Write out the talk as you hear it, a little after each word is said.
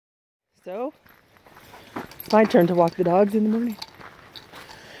So, it's my turn to walk the dogs in the morning.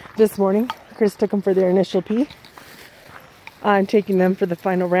 This morning, Chris took them for their initial pee. I'm taking them for the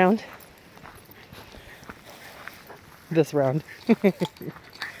final round. This round.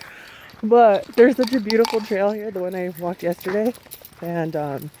 But there's such a beautiful trail here, the one I walked yesterday.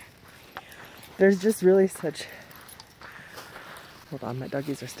 And there's just really such... Hold on, my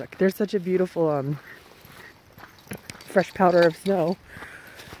doggies are stuck. There's such a beautiful fresh powder of snow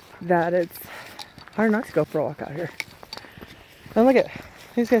that it's hard not to go for a walk out here. And look at,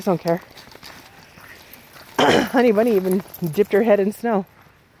 these guys don't care. Honey Bunny even dipped her head in snow.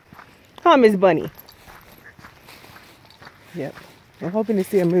 Huh, Miss Bunny? Yep. I'm hoping to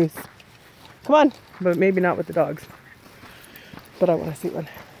see a moose. Come on, but maybe not with the dogs. But I want to see one.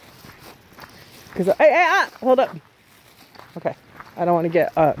 Because hold up. Okay, I don't want to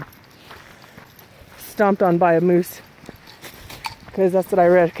get stomped on by a moose. Because that's what I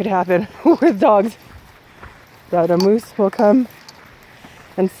read could happen with dogs. That a moose will come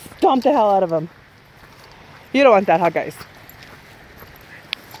and stomp the hell out of them. You don't want that, huh, guys?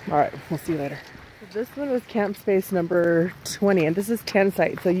 Alright, we'll see you later. This one was camp space number 20, and this is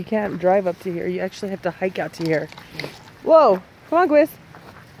campsite, so you can't drive up to here. You actually have to hike out to here. Whoa! Come on, Gwiz.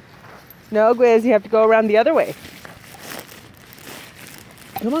 No, Gwiz, you have to go around the other way.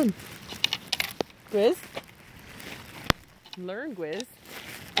 Come on. Gwiz. Learn, Gwiz.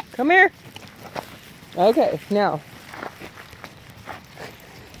 Come here. Okay, now.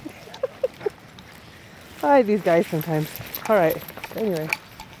 I like these guys sometimes. Alright, anyway.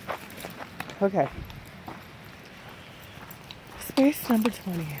 Okay. Space number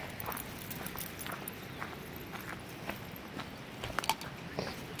 20.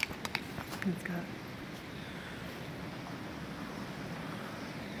 It's got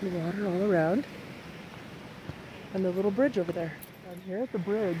the water all around. And the little bridge over there. Down here at the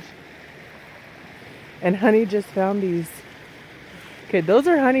bridge. And Honey just found these. Okay, those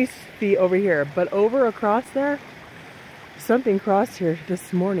are Honey's feet over here. But over across there, something crossed here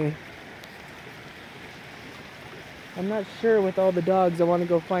this morning. I'm not sure with all the dogs. I want to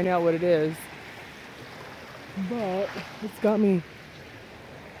go find out what it is. But it's got me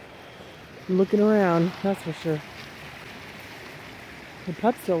looking around, that's for sure. The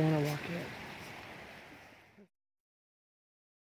pups don't want to walk it.